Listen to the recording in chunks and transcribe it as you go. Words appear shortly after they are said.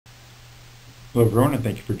Hello everyone, and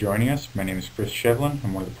thank you for joining us. My name is Chris Shevlin.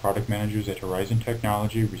 I'm one of the product managers at Horizon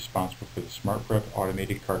Technology, responsible for the Smart Prep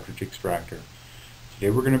automated cartridge extractor.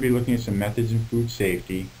 Today we're going to be looking at some methods in food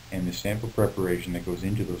safety and the sample preparation that goes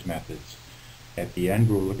into those methods. At the end,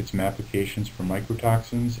 we'll look at some applications for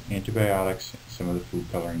mycotoxins, antibiotics, and some of the food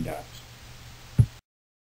coloring dyes.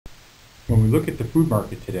 When we look at the food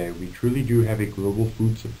market today, we truly do have a global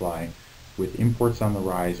food supply with imports on the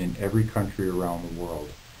rise in every country around the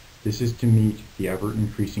world. This is to meet the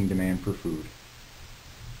ever-increasing demand for food.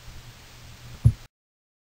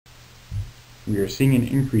 We are seeing an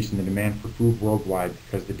increase in the demand for food worldwide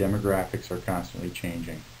because the demographics are constantly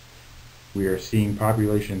changing. We are seeing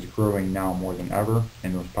populations growing now more than ever,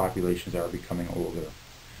 and those populations are becoming older.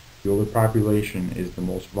 The older population is the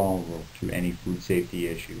most vulnerable to any food safety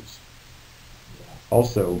issues.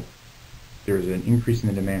 Also, there is an increase in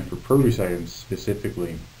the demand for produce items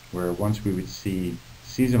specifically, where once we would see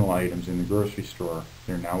seasonal items in the grocery store,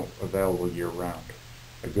 they're now available year-round.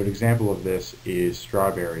 A good example of this is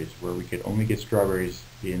strawberries, where we could only get strawberries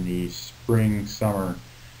in the spring, summer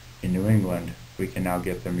in New England. We can now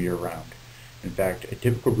get them year-round. In fact, a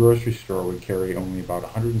typical grocery store would carry only about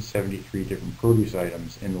 173 different produce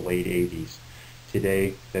items in the late 80s.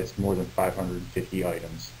 Today, that's more than 550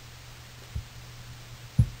 items.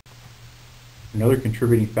 Another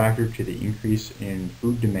contributing factor to the increase in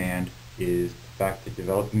food demand is the fact that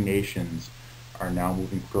developing nations are now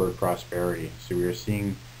moving toward prosperity. So we are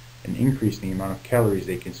seeing an increase in the amount of calories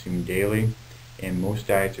they consume daily, and most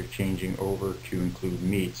diets are changing over to include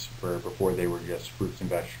meats, where before they were just fruits and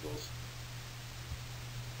vegetables.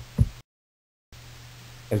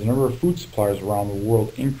 As the number of food suppliers around the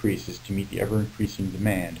world increases to meet the ever-increasing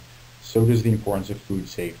demand, so does the importance of food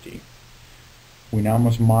safety. We now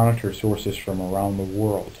must monitor sources from around the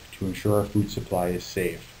world to ensure our food supply is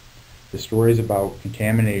safe. The stories about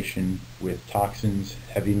contamination with toxins,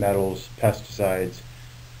 heavy metals, pesticides,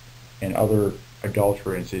 and other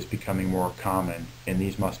adulterants is becoming more common, and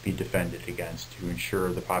these must be defended against to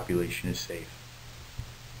ensure the population is safe.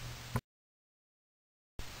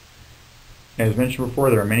 As mentioned before,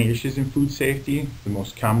 there are many issues in food safety. The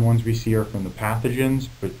most common ones we see are from the pathogens,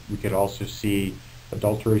 but we could also see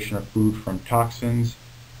adulteration of food from toxins,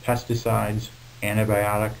 pesticides,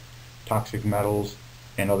 antibiotic, toxic metals,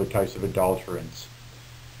 and other types of adulterants.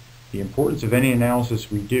 The importance of any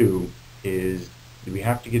analysis we do is that we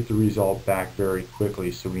have to get the result back very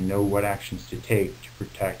quickly so we know what actions to take to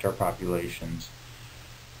protect our populations.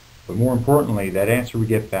 But more importantly, that answer we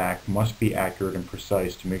get back must be accurate and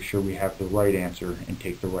precise to make sure we have the right answer and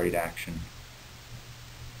take the right action.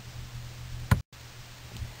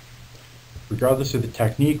 Regardless of the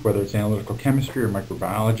technique, whether it's analytical chemistry or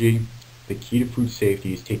microbiology, the key to food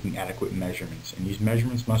safety is taking adequate measurements, and these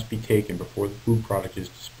measurements must be taken before the food product is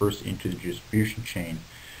dispersed into the distribution chain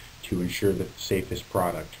to ensure the safest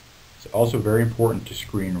product. It's also very important to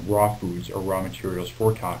screen raw foods or raw materials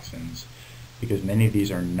for toxins, because many of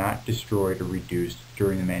these are not destroyed or reduced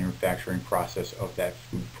during the manufacturing process of that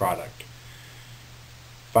food product.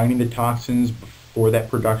 Finding the toxins before that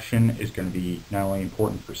production is going to be not only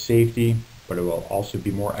important for safety, but it will also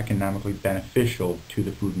be more economically beneficial to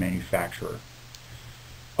the food manufacturer.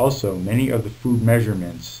 Also, many of the food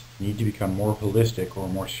measurements need to become more holistic or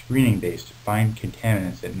more screening based to find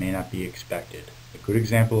contaminants that may not be expected. A good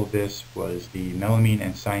example of this was the melamine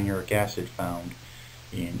and cyanuric acid found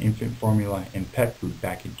in infant formula and pet food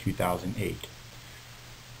back in 2008.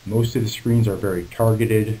 Most of the screens are very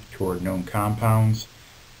targeted toward known compounds,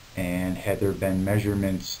 and had there been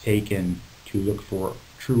measurements taken to look for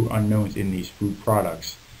true unknowns in these food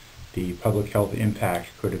products, the public health impact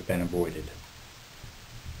could have been avoided.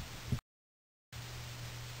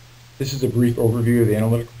 This is a brief overview of the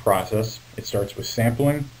analytical process. It starts with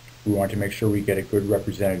sampling. We want to make sure we get a good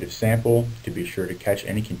representative sample to be sure to catch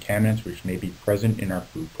any contaminants which may be present in our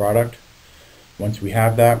food product. Once we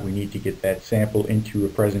have that, we need to get that sample into a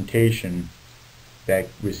presentation that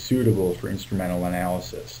was suitable for instrumental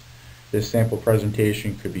analysis. This sample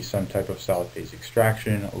presentation could be some type of solid phase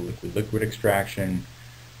extraction, a liquid-liquid extraction,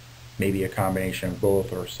 maybe a combination of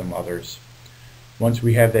both or some others. Once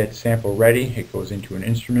we have that sample ready, it goes into an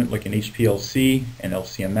instrument like an HPLC, an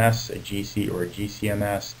LCMS, a GC, or a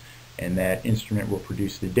GCMS, and that instrument will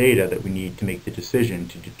produce the data that we need to make the decision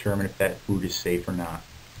to determine if that food is safe or not.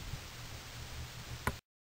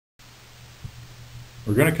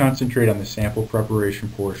 We're going to concentrate on the sample preparation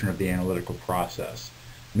portion of the analytical process.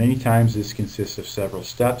 Many times this consists of several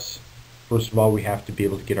steps. First of all, we have to be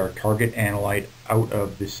able to get our target analyte out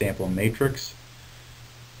of the sample matrix.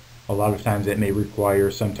 A lot of times that may require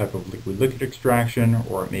some type of liquid-liquid extraction,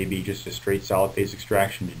 or it may be just a straight solid phase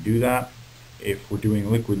extraction to do that. If we're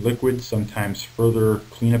doing liquid-liquid, sometimes further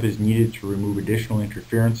cleanup is needed to remove additional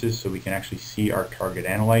interferences so we can actually see our target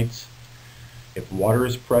analytes. If water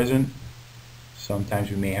is present, sometimes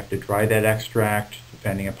we may have to dry that extract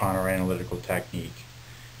depending upon our analytical technique.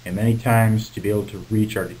 And many times, to be able to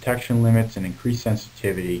reach our detection limits and increase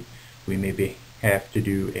sensitivity, we may have to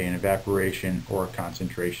do an evaporation or a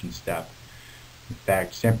concentration step. In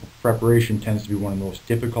fact, sample preparation tends to be one of the most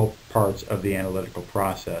difficult parts of the analytical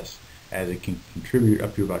process, as it can contribute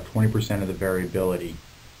up to about 20% of the variability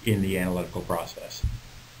in the analytical process.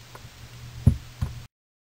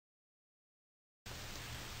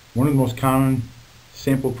 One of the most common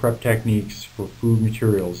sample prep techniques for food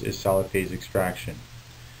materials is solid phase extraction.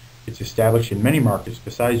 It's established in many markets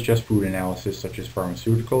besides just food analysis, such as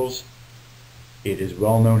pharmaceuticals. It is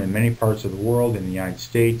well known in many parts of the world, in the United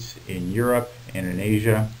States, in Europe, and in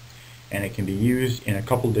Asia, and it can be used in a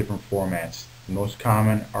couple different formats. The most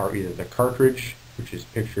common are either the cartridge, which is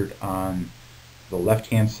pictured on the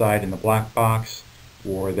left-hand side in the black box,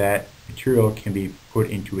 or that material can be put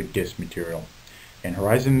into a disc material. And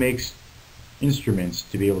Horizon makes instruments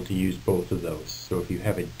to be able to use both of those. So if you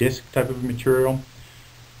have a disc type of material,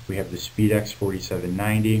 we have the SpeedX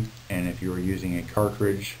 4790, and if you are using a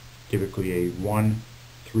cartridge, typically a 1,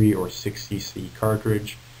 3, or 6 cc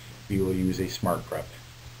cartridge, we will use a Smart Prep.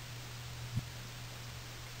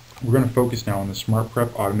 We're going to focus now on the Smart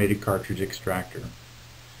Prep automated cartridge extractor.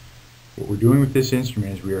 What we're doing with this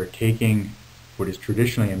instrument is we are taking what is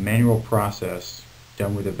traditionally a manual process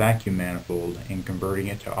done with a vacuum manifold and converting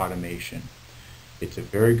it to automation. It's a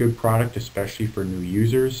very good product, especially for new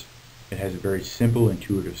users. It has a very simple,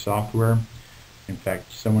 intuitive software. In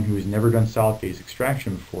fact, someone who has never done solid phase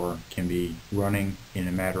extraction before can be running in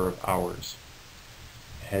a matter of hours.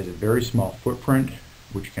 It has a very small footprint,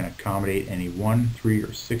 which can accommodate any 1, 3,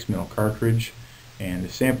 or 6 ml cartridge, and the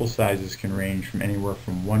sample sizes can range from anywhere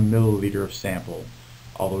from 1 milliliter of sample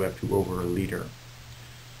all the way up to over a liter.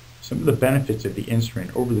 Some of the benefits of the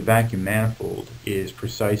instrument over the vacuum manifold is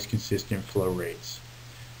precise, consistent flow rates.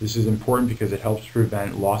 This is important because it helps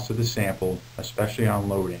prevent loss of the sample, especially on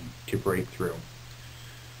loading, to break through.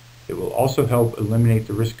 It will also help eliminate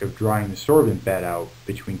the risk of drying the sorbent bed out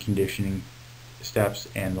between conditioning steps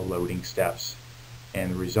and the loading steps.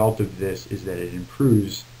 And the result of this is that it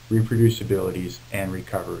improves reproducibilities and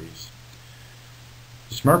recoveries.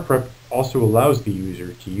 The Smart Prep also allows the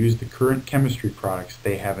user to use the current chemistry products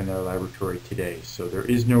they have in their laboratory today, so there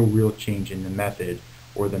is no real change in the method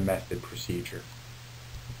or the method procedure.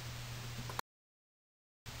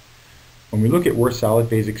 When we look at where solid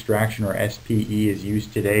phase extraction, or SPE, is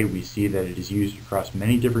used today, we see that it is used across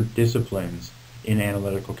many different disciplines in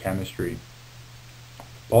analytical chemistry. The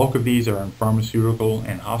bulk of these are in pharmaceutical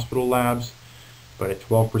and hospital labs, but at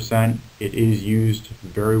 12%, it is used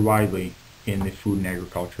very widely in the food and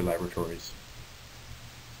agriculture laboratories.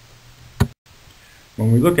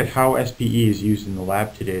 When we look at how SPE is used in the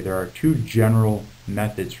lab today, there are two general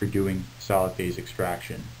methods for doing solid phase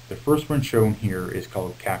extraction. The first one shown here is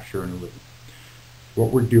called capture and elute.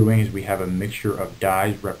 What we're doing is we have a mixture of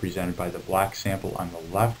dyes represented by the black sample on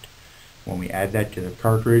the left. When we add that to the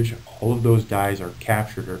cartridge, all of those dyes are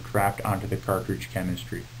captured or trapped onto the cartridge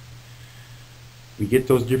chemistry. We get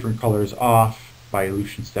those different colors off by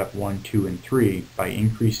elution step 1, 2, and 3 by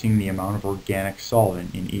increasing the amount of organic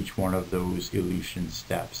solvent in each one of those elution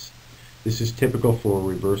steps. This is typical for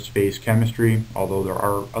reverse phase chemistry, although there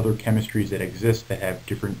are other chemistries that exist that have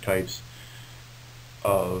different types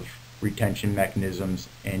of retention mechanisms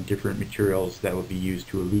and different materials that will be used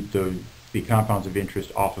to elute the compounds of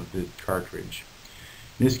interest off of the cartridge.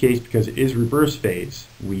 In this case, because it is reverse phase,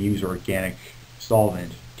 we use organic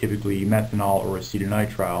solvent, typically methanol or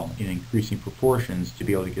acetonitrile, in increasing proportions to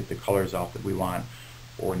be able to get the colors off that we want,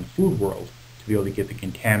 or in the food world, to be able to get the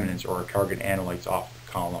contaminants or our target analytes off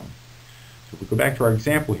the column. So if we go back to our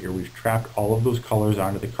example here, we've trapped all of those colors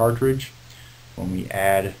onto the cartridge. When we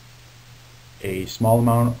add a small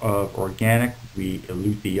amount of organic, we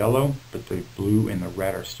elute the yellow, but the blue and the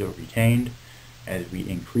red are still retained. As we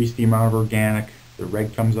increase the amount of organic, the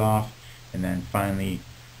red comes off, and then finally,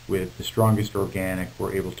 with the strongest organic,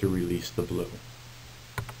 we're able to release the blue.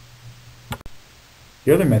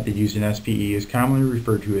 The other method used in SPE is commonly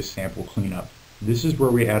referred to as sample cleanup. This is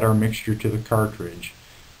where we add our mixture to the cartridge,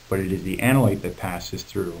 but it is the analyte that passes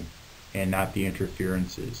through and not the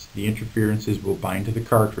interferences. The interferences will bind to the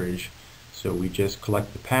cartridge, so we just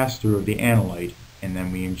collect the pass-through of the analyte and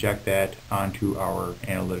then we inject that onto our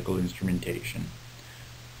analytical instrumentation.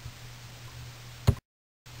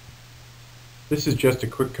 This is just a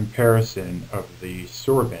quick comparison of the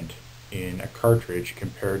sorbent in a cartridge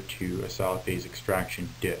compared to a solid phase extraction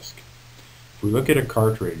disc. If we look at a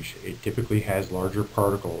cartridge, it typically has larger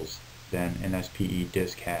particles than an SPE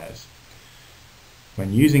disc has.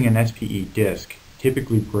 When using an SPE disc,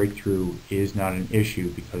 typically breakthrough is not an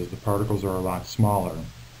issue because the particles are a lot smaller,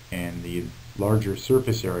 and the larger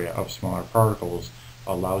surface area of smaller particles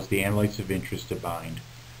allows the analytes of interest to bind.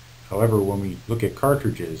 However, when we look at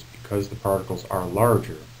cartridges, because the particles are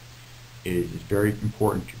larger, it is very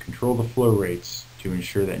important to control the flow rates to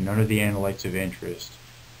ensure that none of the analytes of interest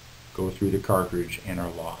go through the cartridge and are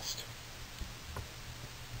lost.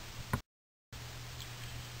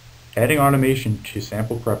 Adding automation to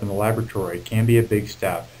sample prep in the laboratory can be a big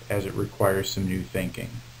step as it requires some new thinking.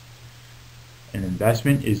 An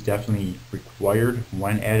investment is definitely required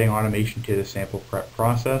when adding automation to the sample prep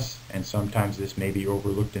process, and sometimes this may be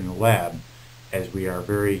overlooked in the lab as we are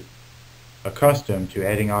very accustomed to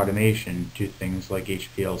adding automation to things like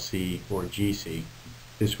HPLC or GC.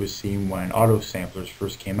 This was seen when auto samplers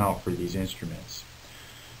first came out for these instruments.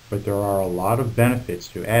 But there are a lot of benefits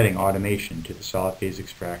to adding automation to the solid phase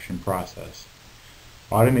extraction process.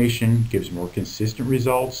 Automation gives more consistent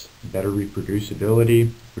results, better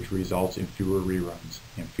reproducibility, which results in fewer reruns.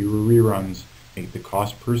 And fewer reruns make the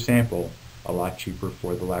cost per sample a lot cheaper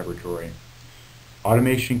for the laboratory.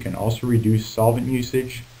 Automation can also reduce solvent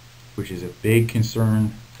usage, which is a big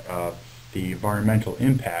concern of the environmental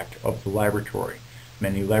impact of the laboratory.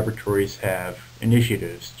 Many laboratories have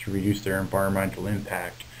initiatives to reduce their environmental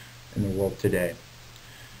impact in the world today.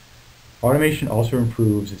 Automation also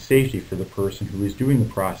improves the safety for the person who is doing the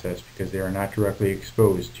process because they are not directly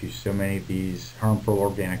exposed to so many of these harmful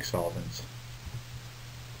organic solvents.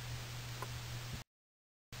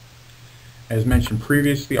 As mentioned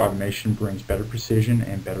previously, automation brings better precision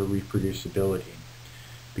and better reproducibility.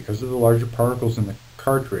 Because of the larger particles in the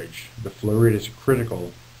cartridge, the flow rate is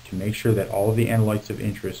critical to make sure that all of the analytes of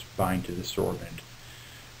interest bind to the sorbent.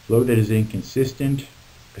 Flow that is inconsistent,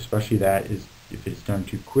 especially that is if it's done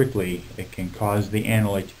too quickly, it can cause the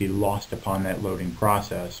analyte to be lost upon that loading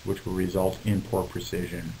process, which will result in poor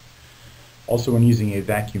precision. Also, when using a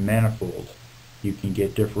vacuum manifold, you can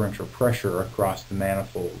get differential pressure across the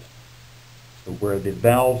manifold. So where the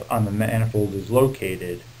valve on the manifold is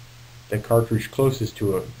located, the cartridge closest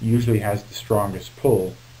to it usually has the strongest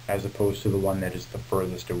pull as opposed to the one that is the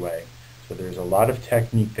furthest away. So there's a lot of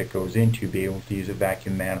technique that goes into being able to use a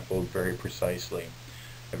vacuum manifold very precisely.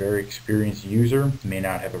 A very experienced user may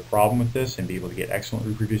not have a problem with this and be able to get excellent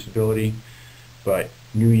reproducibility, but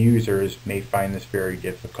new users may find this very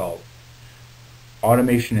difficult.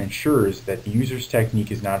 Automation ensures that the user's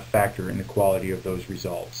technique is not a factor in the quality of those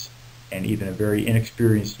results, and even a very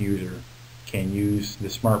inexperienced user can use the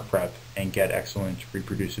Smart Prep and get excellent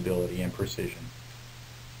reproducibility and precision.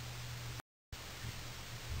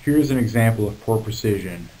 Here is an example of poor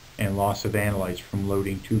precision and loss of analytes from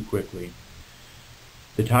loading too quickly.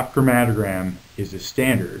 The top chromatogram is a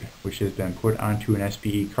standard which has been put onto an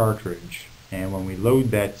SPE cartridge, and when we load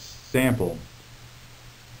that sample,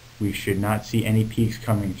 we should not see any peaks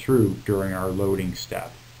coming through during our loading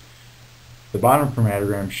step. The bottom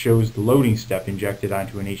chromatogram shows the loading step injected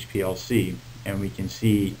onto an HPLC, and we can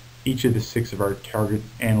see each of the 6 of our target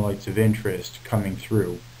analytes of interest coming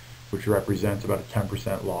through, which represents about a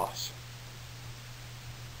 10% loss.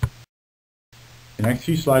 The next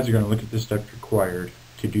few slides are going to look at the steps required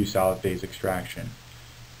to do solid phase extraction.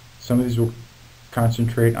 Some of these will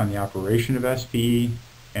concentrate on the operation of SPE,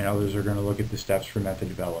 and others are going to look at the steps for method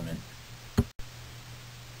development.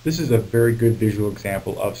 This is a very good visual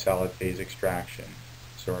example of solid phase extraction.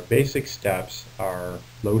 So our basic steps are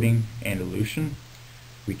loading and elution.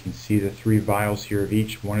 We can see the 3 vials here of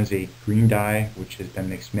each. One is a green dye which has been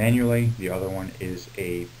mixed manually. The other one is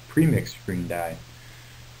a pre-mixed green dye.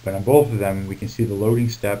 But on both of them, we can see the loading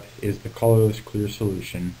step is the colorless clear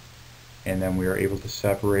solution, and then we are able to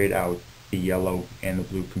separate out the yellow and the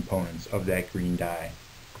blue components of that green dye.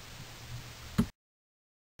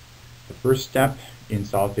 The first step in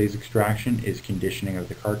solid phase extraction is conditioning of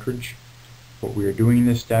the cartridge. What we are doing in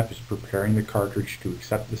this step is preparing the cartridge to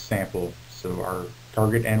accept the sample so our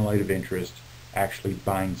target analyte of interest actually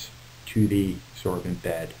binds to the sorbent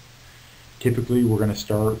bed. Typically, we're going to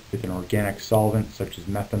start with an organic solvent such as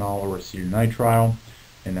methanol or acetonitrile,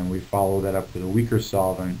 and then we follow that up with a weaker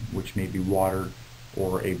solvent, which may be water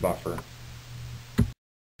or a buffer.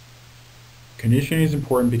 Conditioning is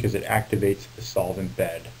important because it activates the solvent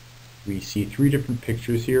bed. We see 3 different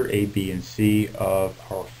pictures here, A, B, and C, of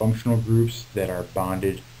our functional groups that are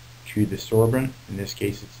bonded to the sorbent. In this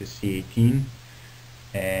case, it's the C18.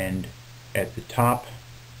 And at the top,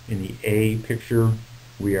 in the A picture,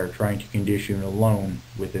 we are trying to condition alone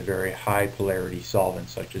with a very high polarity solvent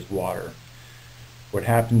such as water. What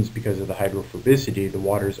happens because of the hydrophobicity, the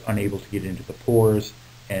water is unable to get into the pores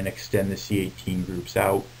and extend the C18 groups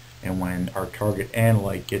out, and when our target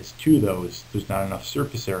analyte gets to those, there's not enough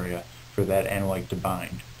surface area for that analyte to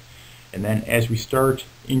bind. And then as we start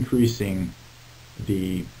increasing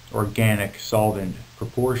the organic solvent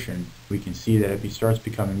proportion, we can see that it starts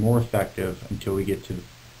becoming more effective until we get to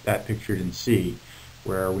that pictured in C,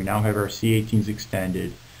 where we now have our C18s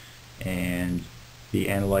extended and the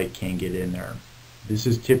analyte can get in there. This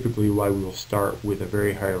is typically why we will start with a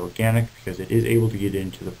very high organic, because it is able to get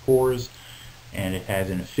into the pores and it has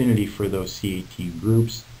an affinity for those C18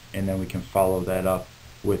 groups, and then we can follow that up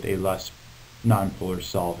with a less nonpolar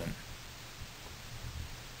solvent.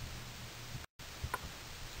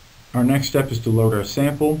 Our next step is to load our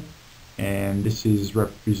sample, and this is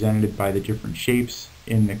represented by the different shapes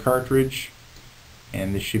in the cartridge,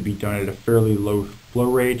 and this should be done at a fairly low flow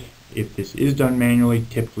rate. If this is done manually,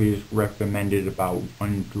 typically it's recommended about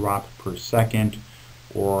 1 drop per second,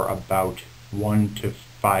 or about 1 to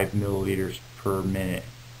 5 milliliters per minute.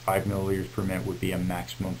 5 milliliters per minute would be a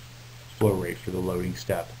maximum flow rate for the loading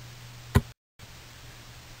step.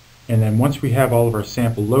 And then once we have all of our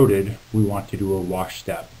sample loaded, we want to do a wash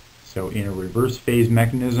step. So in a reverse phase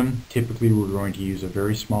mechanism, typically we're going to use a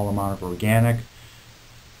very small amount of organic,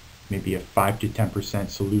 maybe a 5 to 10%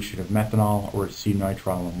 solution of methanol or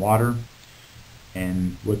acetonitrile in water.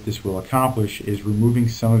 And what this will accomplish is removing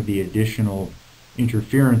some of the additional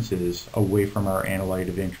interferences away from our analyte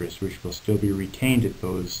of interest, which will still be retained at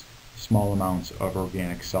those small amounts of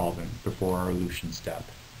organic solvent before our elution step.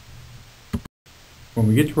 When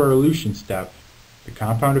we get to our elution step, the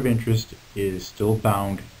compound of interest is still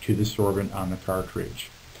bound to the sorbent on the cartridge.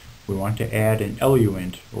 We want to add an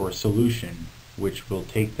eluent or a solution which will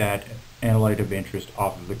take that analyte of interest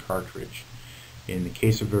off of the cartridge. In the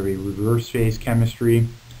case of a reverse phase chemistry,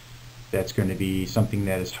 that's going to be something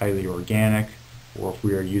that is highly organic, or if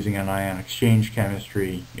we are using an ion exchange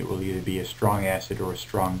chemistry, it will either be a strong acid or a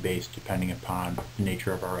strong base depending upon the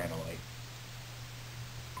nature of our analyte.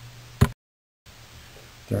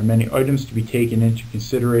 There are many items to be taken into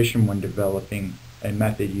consideration when developing a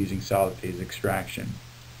method using solid phase extraction.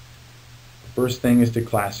 The first thing is to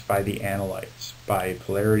classify the analytes by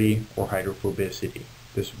polarity or hydrophobicity.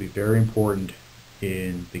 This will be very important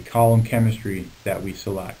in the column chemistry that we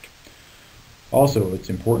select. Also, it's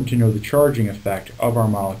important to know the charging effect of our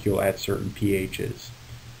molecule at certain pHs.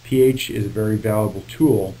 pH is a very valuable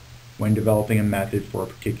tool when developing a method for a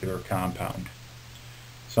particular compound.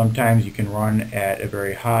 Sometimes you can run at a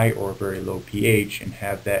very high or a very low pH and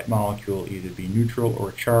have that molecule either be neutral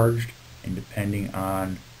or charged, and depending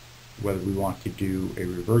on whether we want to do a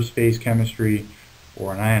reverse phase chemistry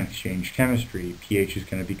or an ion exchange chemistry, pH is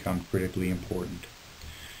going to become critically important.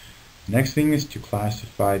 The next thing is to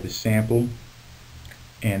classify the sample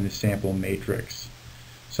and the sample matrix.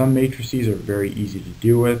 Some matrices are very easy to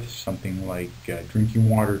deal with. Something like drinking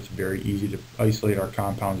water, it's very easy to isolate our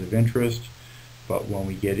compounds of interest. But when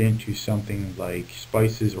we get into something like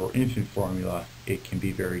spices or infant formula, it can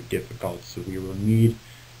be very difficult. So we will need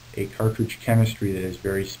a cartridge chemistry that is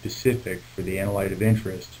very specific for the analyte of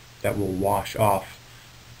interest that will wash off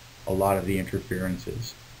a lot of the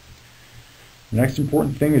interferences. The next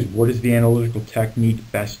important thing is, what is the analytical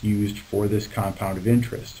technique best used for this compound of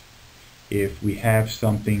interest? If we have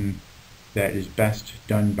something that is best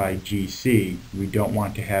done by GC, we don't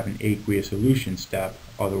want to have an aqueous elution step,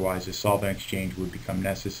 otherwise a solvent exchange would become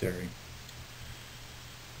necessary.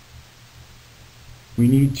 We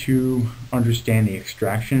need to understand the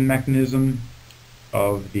extraction mechanism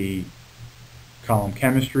of the column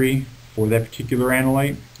chemistry for that particular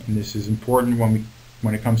analyte, and this is important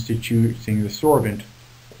when it comes to choosing the sorbent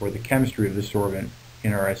or the chemistry of the sorbent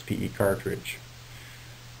in our SPE cartridge.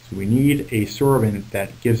 So we need a sorbent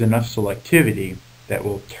that gives enough selectivity that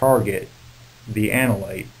will target the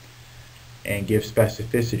analyte and give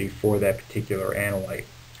specificity for that particular analyte.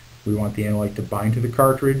 We want the analyte to bind to the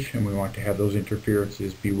cartridge, and we want to have those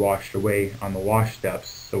interferences be washed away on the wash steps,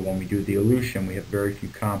 so when we do the elution we have very few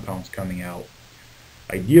compounds coming out.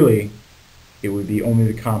 Ideally, it would be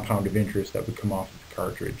only the compound of interest that would come off of the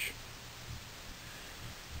cartridge.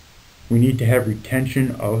 We need to have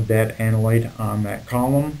retention of that analyte on that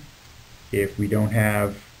column. If we don't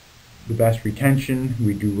have the best retention,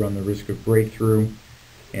 we do run the risk of breakthrough,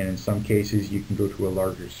 and in some cases you can go to a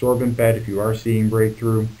larger sorbent bed if you are seeing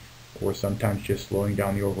breakthrough, or sometimes just slowing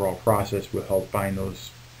down the overall process will help bind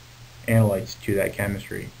those analytes to that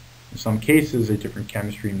chemistry. In some cases, a different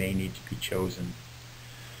chemistry may need to be chosen.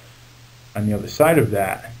 On the other side of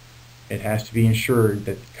that, it has to be ensured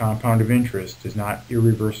that the compound of interest does not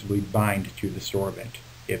irreversibly bind to the sorbent.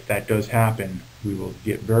 If that does happen, we will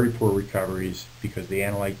get very poor recoveries because the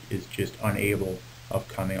analyte is just unable of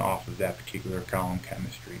coming off of that particular column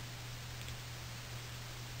chemistry.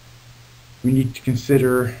 We need to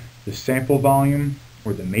consider the sample volume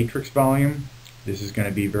or the matrix volume. This is going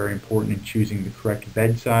to be very important in choosing the correct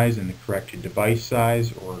bed size and the correct device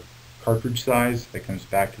size or cartridge size. That comes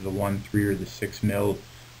back to the 1, 3, or the 6 mil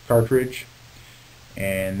cartridge.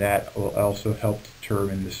 And that will also help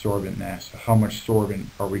determine the sorbent mass. So how much sorbent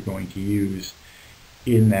are we going to use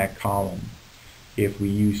in that column? If we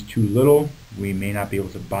use too little, we may not be able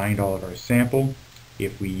to bind all of our sample.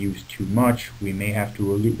 If we use too much, we may have to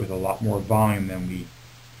elute with a lot more volume than we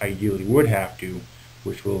ideally would have to,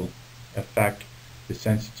 which will affect the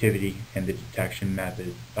sensitivity and the detection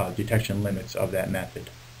method, detection limits of that method.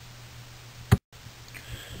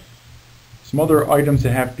 Some other items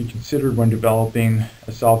that have to be considered when developing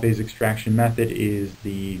a solid phase extraction method is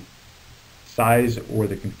the size or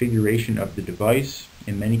the configuration of the device.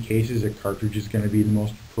 In many cases, a cartridge is going to be the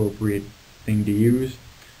most appropriate thing to use,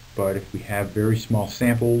 but if we have very small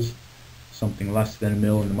samples, something less than a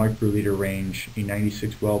mil in the microliter range, a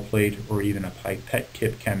 96 well plate or even a pipette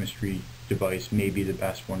tip chemistry device may be the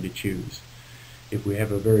best one to choose. If we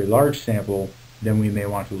have a very large sample, then we may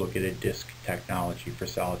want to look at a disc technology for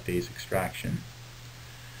solid phase extraction.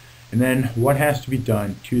 And then what has to be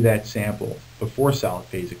done to that sample before solid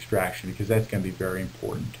phase extraction, because that's going to be very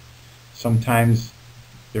important. Sometimes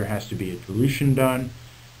there has to be a dilution done.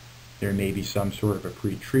 There may be some sort of a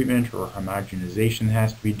pre-treatment or homogenization that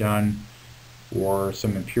has to be done, or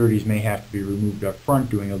some impurities may have to be removed up front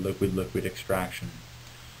doing a liquid-liquid extraction.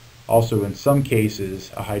 Also, in some cases,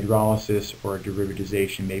 a hydrolysis or a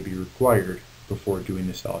derivatization may be required before doing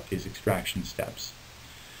the solid phase extraction steps.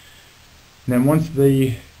 And then once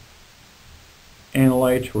the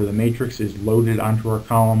analyte or the matrix is loaded onto our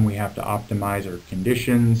column, we have to optimize our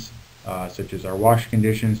conditions, such as our wash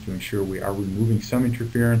conditions, to ensure we are removing some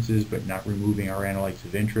interferences but not removing our analytes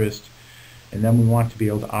of interest. And then we want to be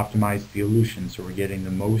able to optimize the elution, so we're getting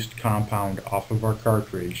the most compound off of our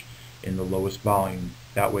cartridge in the lowest volume.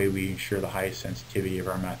 That way we ensure the highest sensitivity of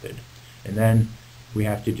our method. And then we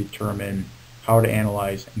have to determine how to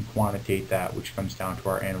analyze and quantitate that, which comes down to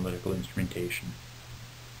our analytical instrumentation.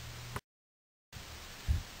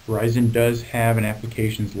 Horizon does have an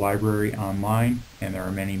applications library online, and there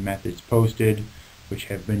are many methods posted which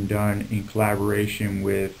have been done in collaboration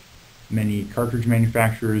with many cartridge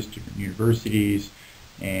manufacturers, different universities,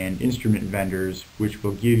 and instrument vendors, which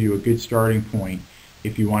will give you a good starting point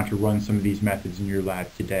if you want to run some of these methods in your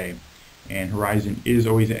lab today. And Horizon is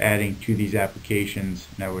always adding to these applications,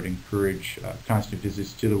 and I would encourage constant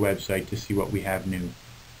visits to the website to see what we have new.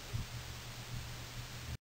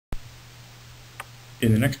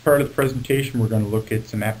 In the next part of the presentation, we're going to look at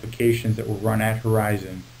some applications that will run at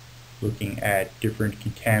Horizon, looking at different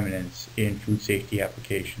contaminants in food safety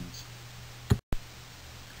applications.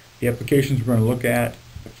 The applications we're going to look at,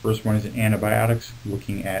 the first one is in antibiotics,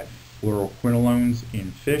 looking at fluoroquinolones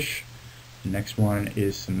in fish. The next one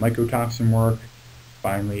is some mycotoxin work.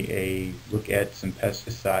 Finally, a look at some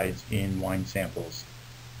pesticides in wine samples.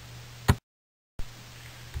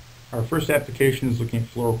 Our first application is looking at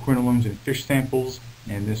fluoroquinolones in fish samples,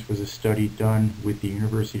 and this was a study done with the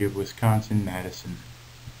University of Wisconsin-Madison.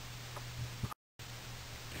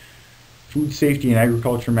 Food safety and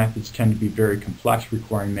agriculture methods tend to be very complex,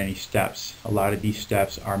 requiring many steps. A lot of these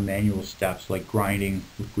steps are manual steps like grinding,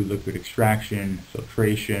 liquid-liquid extraction,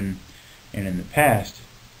 filtration, and in the past,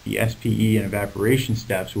 the SPE and evaporation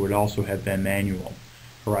steps would also have been manual.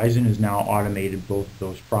 Horizon has now automated both of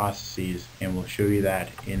those processes, and we'll show you that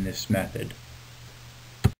in this method.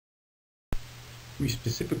 We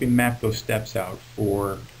specifically mapped those steps out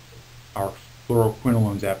for our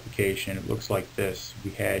fluoroquinolones application. It looks like this.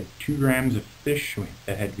 We had 2 grams of fish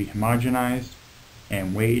that had to be homogenized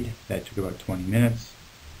and weighed. That took about 20 minutes.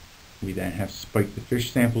 We then have spiked the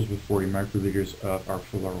fish samples with 40 microliters of our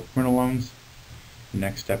fluoroquinolones. The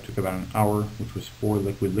next step took about an hour, which was 4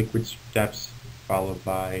 liquid-liquid steps, followed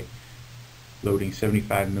by loading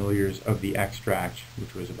 75 milliliters of the extract,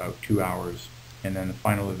 which was about 2 hours. And then the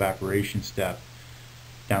final evaporation step,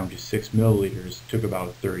 down to 6 milliliters, took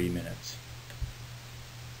about 30 minutes.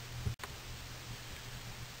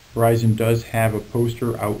 Horizon does have a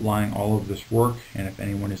poster outlining all of this work, and if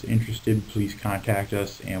anyone is interested, please contact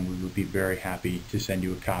us and we would be very happy to send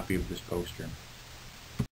you a copy of this poster.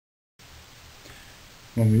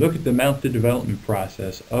 When we look at the method development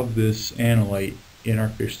process of this analyte in our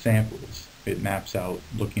fish samples, it maps out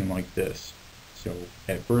looking like this. So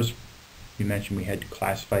at first we mentioned we had to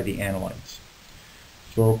classify the analytes.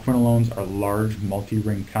 Fluoroquinolones are large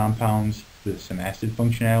multi-ring compounds with some acid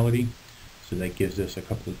functionality. So that gives us a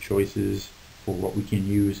couple of choices for what we can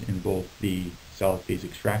use in both the solid phase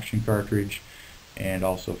extraction cartridge and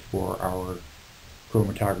also for our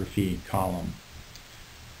chromatography column.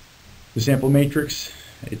 The sample matrix,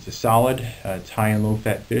 it's a solid, it's high in low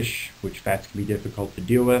fat fish, which fats can be difficult to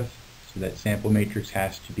deal with. So that sample matrix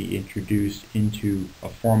has to be introduced into a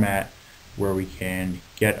format where we can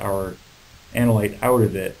get our analyte out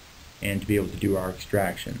of it and to be able to do our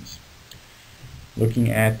extractions. Looking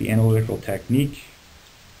at the analytical technique,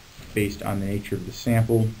 based on the nature of the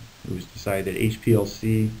sample, it was decided that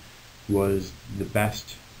HPLC was the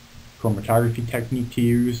best chromatography technique to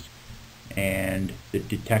use, and the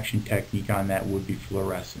detection technique on that would be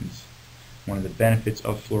fluorescence. One of the benefits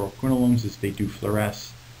of fluoroquinolones is they do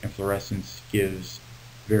fluoresce, and fluorescence gives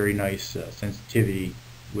very nice sensitivity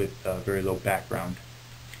with very low background.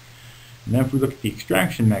 And then if we look at the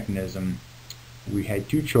extraction mechanism, we had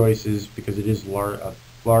two choices because it is a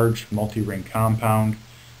large multi-ring compound.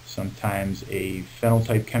 Sometimes a phenyl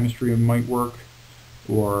type chemistry might work,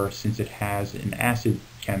 or since it has an acid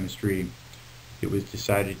chemistry, it was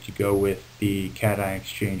decided to go with the cation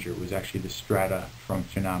exchanger. It was actually the strata from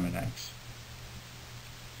Phenomenex.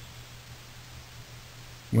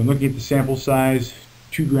 When looking at the sample size,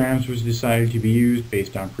 2 grams was decided to be used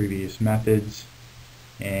based on previous methods,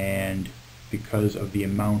 and because of the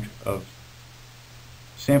amount of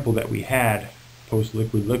sample that we had post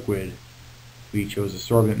liquid, we chose a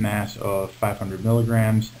sorbent mass of 500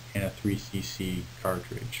 milligrams and a 3 cc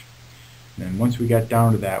cartridge. And then once we got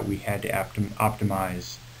down to that, we had to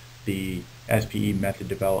optimize the SPE method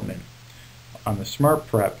development. On the Smart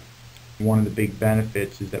Prep, one of the big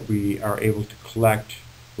benefits is that we are able to collect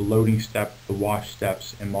the loading step, the wash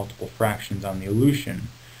steps, and multiple fractions on the elution.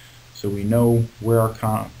 So we know where our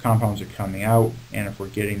compounds are coming out and if we're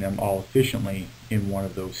getting them all efficiently in one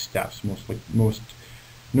of those steps. Most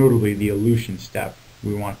notably the elution step.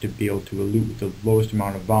 We want to be able to elute with the lowest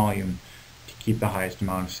amount of volume to keep the highest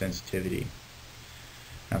amount of sensitivity.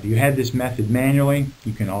 Now if you had this method manually,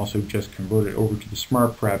 you can also just convert it over to the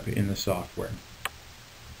Smart Prep in the software.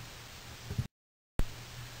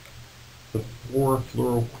 The 4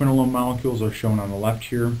 fluoroquinolone molecules are shown on the left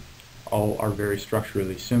here. All are very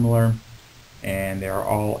structurally similar, and they are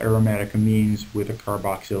all aromatic amines with a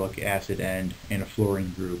carboxylic acid end and a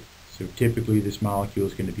fluorine group. So typically this molecule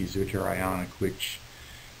is going to be zwitterionic, which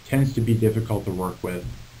tends to be difficult to work with.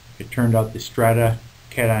 It turned out the strata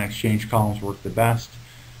cation exchange columns work the best,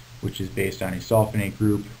 which is based on a sulfonate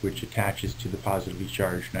group which attaches to the positively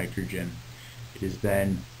charged nitrogen. It is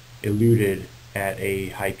then eluted at a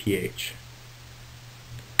high pH.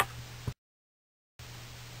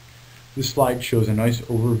 This slide shows a nice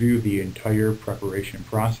overview of the entire preparation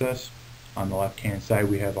process. On the left-hand side,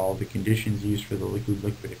 we have all the conditions used for the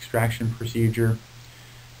liquid-liquid extraction procedure.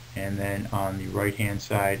 And then on the right-hand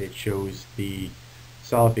side, it shows the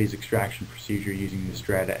solid phase extraction procedure using the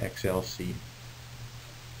Strata XLC.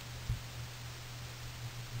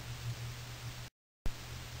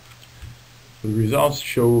 So the results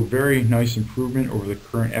show very nice improvement over the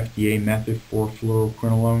current FDA method for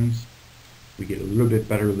fluoroquinolones. We get a little bit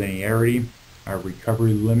better linearity. Our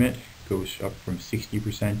recovery limit goes up from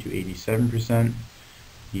 60% to 87%.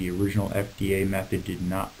 The original FDA method did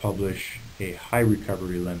not publish a high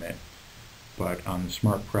recovery limit, but on the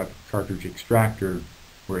Smart Prep cartridge extractor,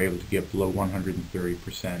 we're able to get below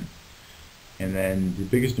 130%. And then the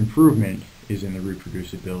biggest improvement is in the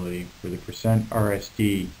reproducibility, where the percent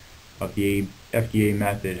RSD of the FDA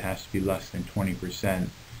method has to be less than 20%.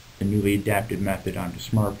 The newly adapted method onto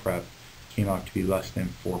Smart Prep came out to be less than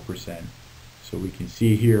 4%. So we can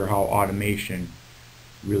see here how automation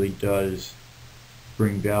really does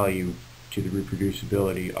bring value to the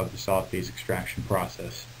reproducibility of the solid phase extraction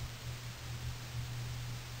process.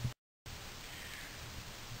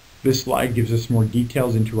 This slide gives us more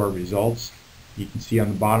details into our results. You can see on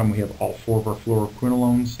the bottom we have all 4 of our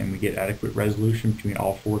fluoroquinolones, and we get adequate resolution between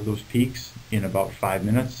all 4 of those peaks in about 5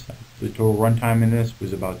 minutes. The total runtime in this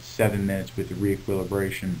was about 7 minutes with the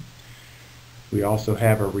reequilibration. We also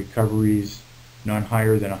have our recoveries none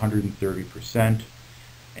higher than 130%,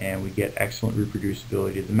 and we get excellent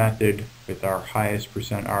reproducibility of the method, with our highest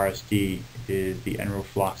percent RSD is the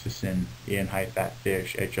enrofloxacin in high-fat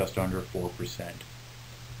fish at just under 4%.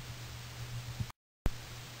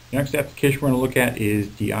 The next application we're going to look at is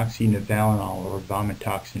deoxynivalenol, or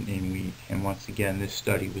vomitoxin in wheat, and once again this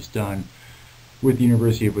study was done with the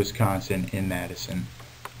University of Wisconsin in Madison.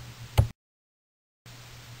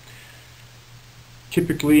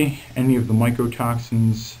 Typically, any of the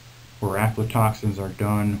mycotoxins or aflatoxins are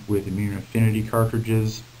done with immune affinity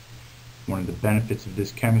cartridges. One of the benefits of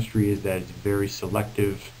this chemistry is that it's very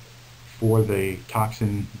selective for the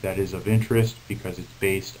toxin that is of interest because it's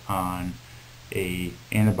based on an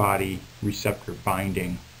antibody receptor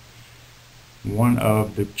binding. One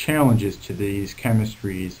of the challenges to these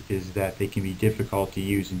chemistries is that they can be difficult to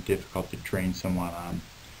use and difficult to train someone on.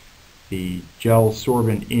 The gel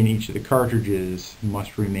sorbent in each of the cartridges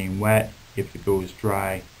must remain wet. If it goes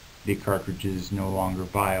dry, the cartridge is no longer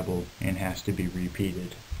viable and has to be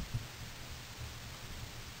repeated.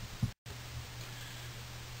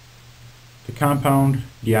 The compound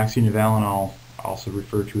deoxynivalenol, also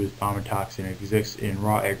referred to as mycotoxin, exists in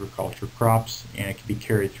raw agriculture crops, and it can be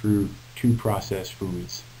carried through to processed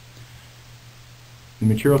foods. The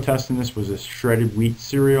material test in this was a shredded wheat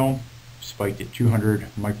cereal, spiked at 200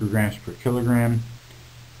 micrograms per kilogram,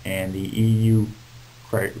 and the EU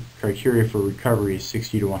criteria for recovery is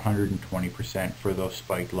 60 to 120% for those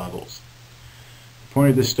spiked levels. The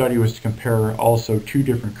point of this study was to compare also two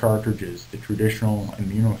different cartridges, the traditional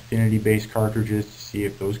immunoaffinity based cartridges, to see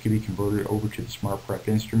if those could be converted over to the SmartPrep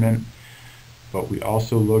instrument, but we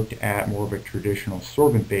also looked at more of a traditional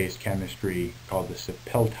sorbent based chemistry called the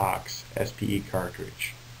Mycotoxins SPE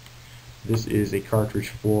cartridge. This is a cartridge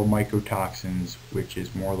for mycotoxins, which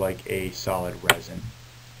is more like a solid resin.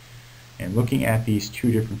 And looking at these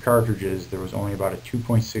two different cartridges, there was only about a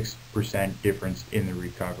 2.6% difference in the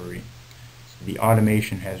recovery. So the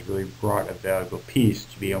automation has really brought a valuable piece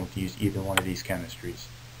to be able to use either one of these chemistries.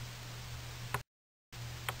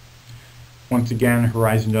 Once again,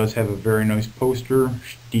 Horizon does have a very nice poster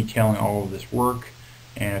detailing all of this work,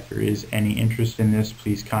 and if there is any interest in this,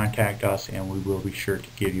 please contact us and we will be sure to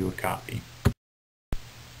give you a copy.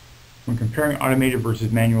 When comparing automated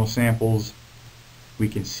versus manual samples, we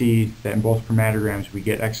can see that in both chromatograms we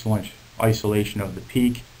get excellent isolation of the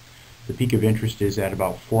peak. The peak of interest is at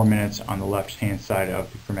about 4 minutes on the left-hand side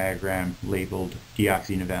of the chromatogram labeled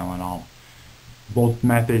deoxynivalenol. Both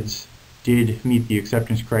methods did meet the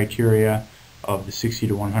acceptance criteria of the 60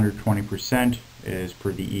 to 120% as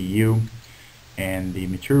per the EU. And the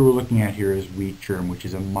material we're looking at here is wheat germ, which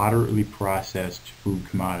is a moderately processed food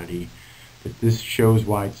commodity. But this shows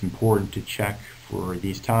why it's important to check for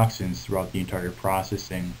these toxins throughout the entire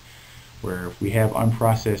processing, where if we have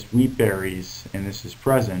unprocessed wheat berries and this is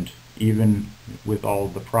present, even with all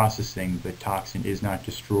of the processing, the toxin is not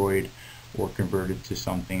destroyed or converted to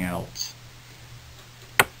something else.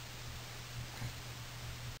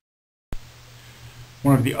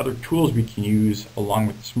 One of the other tools we can use along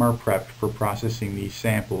with the SmartPrep for processing these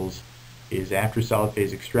samples is after solid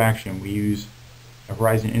phase extraction. We use a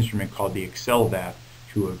Horizon instrument called the ExcelVap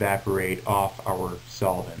to evaporate off our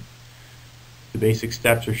solvent. The basic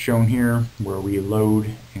steps are shown here, where we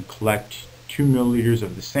load and collect 2 milliliters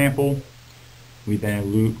of the sample. We then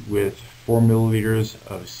elute with 4 milliliters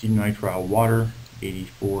of acetonitrile water,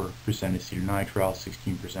 84% acetonitrile,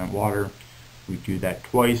 16% water. We do that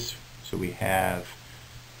twice, so we have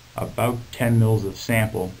about 10 mils of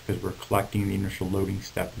sample because we're collecting the initial loading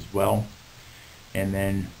step as well. And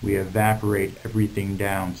then we evaporate everything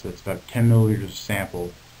down, so that's about 10 milliliters of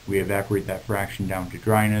sample. We evaporate that fraction down to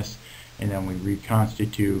dryness, and then we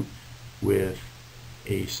reconstitute with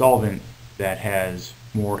a solvent that has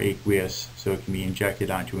more aqueous, so it can be injected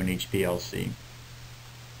onto an HPLC.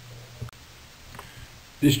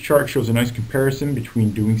 This chart shows a nice comparison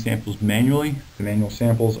between doing samples manually. The manual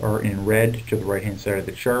samples are in red to the right hand side of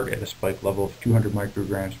the chart at a spike level of 200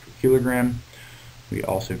 micrograms per kilogram. We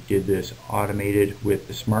also did this automated with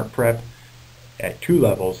the SmartPrep at two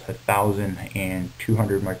levels, 1,000 and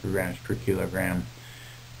 200 micrograms per kilogram.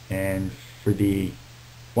 And for the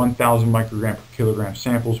 1,000 microgram per kilogram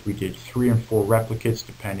samples, we did 3 and 4 replicates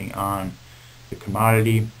depending on the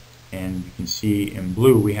commodity. And you can see in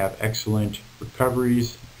blue we have excellent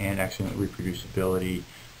recoveries and excellent reproducibility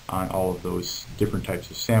on all of those different types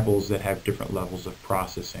of samples that have different levels of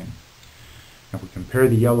processing. Now, if we compare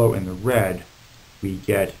the yellow and the red, we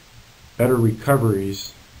get better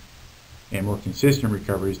recoveries and more consistent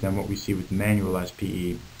recoveries than what we see with the manual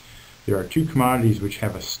SPE. There are two commodities which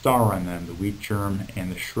have a star on them, the wheat germ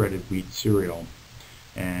and the shredded wheat cereal.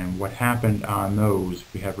 And what happened on those,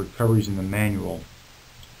 we have recoveries in the manual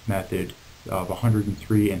method of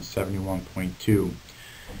 103 and 71.2.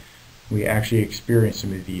 We actually experienced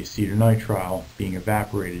some of the acetonitrile being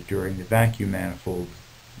evaporated during the vacuum manifold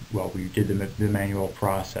while we did the manual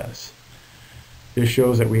process. This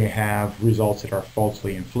shows that we have results that are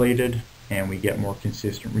falsely inflated, and we get more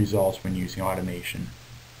consistent results when using automation.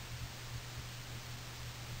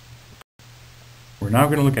 We're now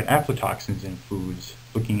going to look at aflatoxins in foods,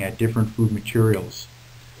 looking at different food materials.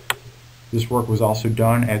 This work was also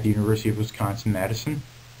done at the University of Wisconsin-Madison.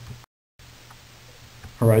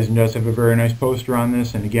 Horizon does have a very nice poster on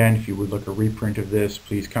this, and again, if you would like a reprint of this,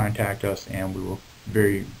 please contact us and we will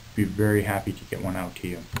be very happy to get one out to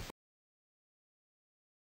you.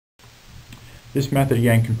 This method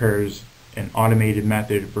again compares an automated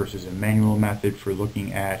method versus a manual method for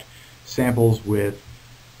looking at samples with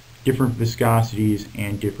different viscosities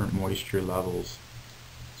and different moisture levels.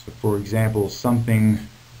 So for example, something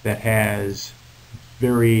that has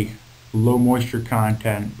very low moisture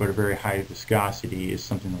content but a very high viscosity is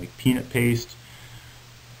something like peanut paste,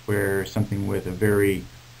 where something with a very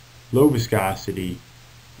low viscosity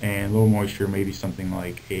and low moisture may be something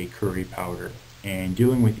like a curry powder. And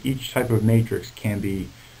dealing with each type of matrix can be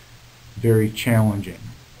very challenging.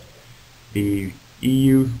 The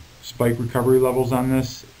EU spike recovery levels on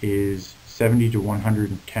this is 70 to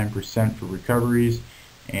 110% for recoveries,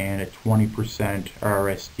 and a 20%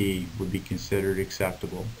 RSD would be considered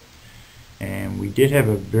acceptable. And we did have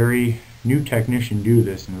a very new technician do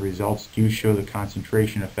this, and the results do show the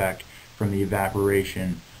concentration effect from the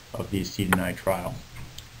evaporation of the acetonitrile.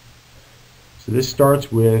 So this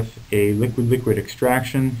starts with a liquid-liquid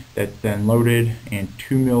extraction that's then loaded, and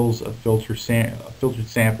 2 mils of filtered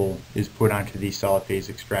sample is put onto the solid phase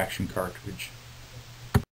extraction cartridge.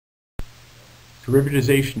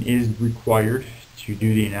 Derivatization is required to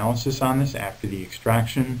do the analysis on this after the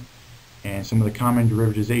extraction, and some of the common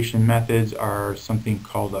derivatization methods are something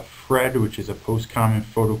called a FRED, which is a post-common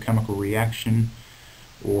photochemical reaction,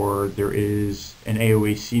 or there is an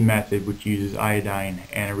AOAC method which uses iodine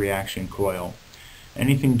and a reaction coil.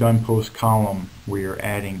 Anything done post-column where you're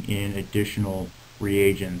adding in additional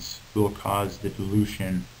reagents will cause the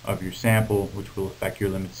dilution of your sample, which will affect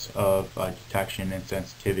your limits of detection and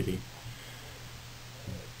sensitivity.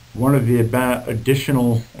 One of the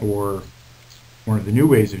additional, or one of the new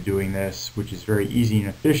ways of doing this, which is very easy and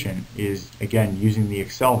efficient, is again using the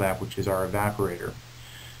ExcelVap, which is our evaporator.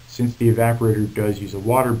 Since the evaporator does use a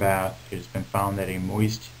water bath, it has been found that a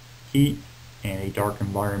moist heat and a dark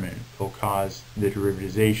environment will cause the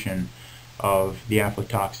derivatization of the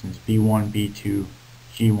aflatoxins B1, B2,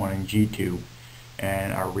 G1, and G2,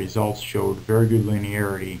 and our results showed very good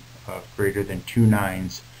linearity of greater than 2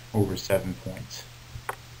 nines over 7 points.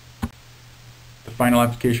 The final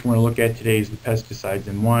application we're going to look at today is the pesticides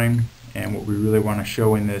in wine, and what we really want to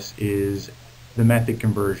show in this is the method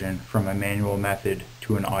conversion from a manual method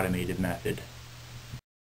to an automated method.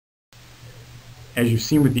 As you've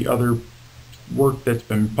seen with the other work that's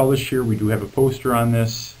been published here, we do have a poster on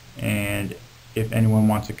this, and if anyone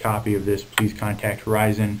wants a copy of this, please contact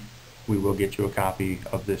Horizon. We will get you a copy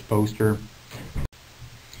of this poster.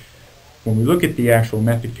 When we look at the actual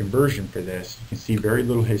method conversion for this, you can see very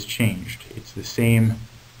little has changed. It's the same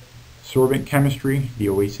sorbent chemistry, the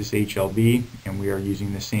Oasis HLB, and we are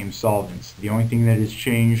using the same solvents. The only thing that has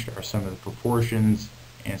changed are some of the proportions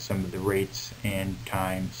and some of the rates and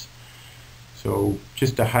times. So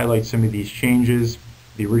just to highlight some of these changes,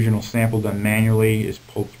 the original sample done manually is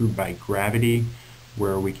pulled through by gravity,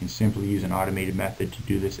 where we can simply use an automated method to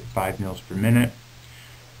do this at 5 mils per minute.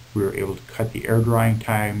 We were able to cut the air drying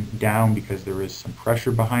time down because there is some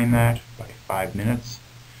pressure behind that by 5 minutes.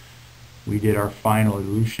 We did our final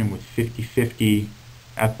dilution with 50-50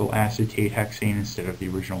 ethyl acetate hexane instead of the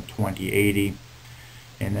original 20-80.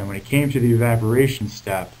 And then when it came to the evaporation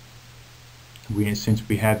step, since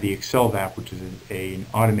we have the ExcelVap, which is an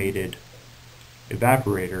automated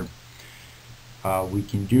evaporator, we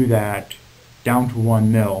can do that down to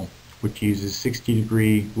 1 mil, which uses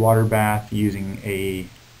 60-degree water bath using a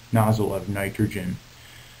nozzle of nitrogen.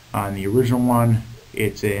 On the original one,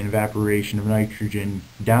 it's an evaporation of nitrogen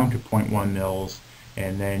down to 0.1 mils,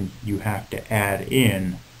 and then you have to add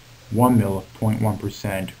in 1 mil of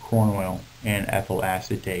 0.1% corn oil and ethyl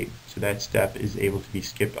acetate. So that step is able to be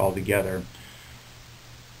skipped altogether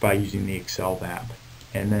by using the ExcelVap,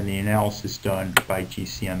 and then the analysis done by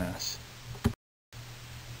GCMS.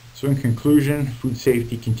 So in conclusion, food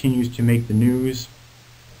safety continues to make the news.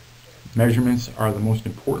 Measurements are the most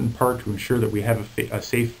important part to ensure that we have a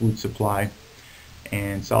safe food supply,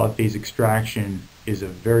 and solid phase extraction is a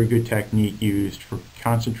very good technique used for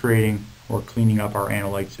concentrating or cleaning up our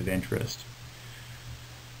analytes of interest.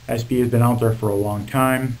 SP has been out there for a long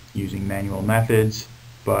time using manual methods,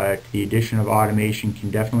 but the addition of automation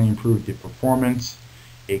can definitely improve the performance.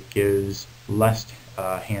 It gives less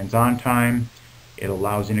hands-on time, it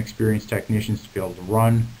allows inexperienced technicians to be able to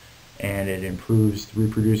run, and it improves the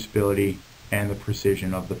reproducibility and the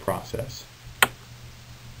precision of the process.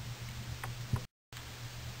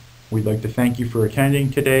 We'd like to thank you for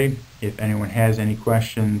attending today. If anyone has any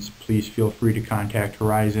questions, please feel free to contact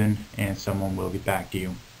Horizon and someone will get back to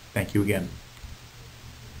you. Thank you again.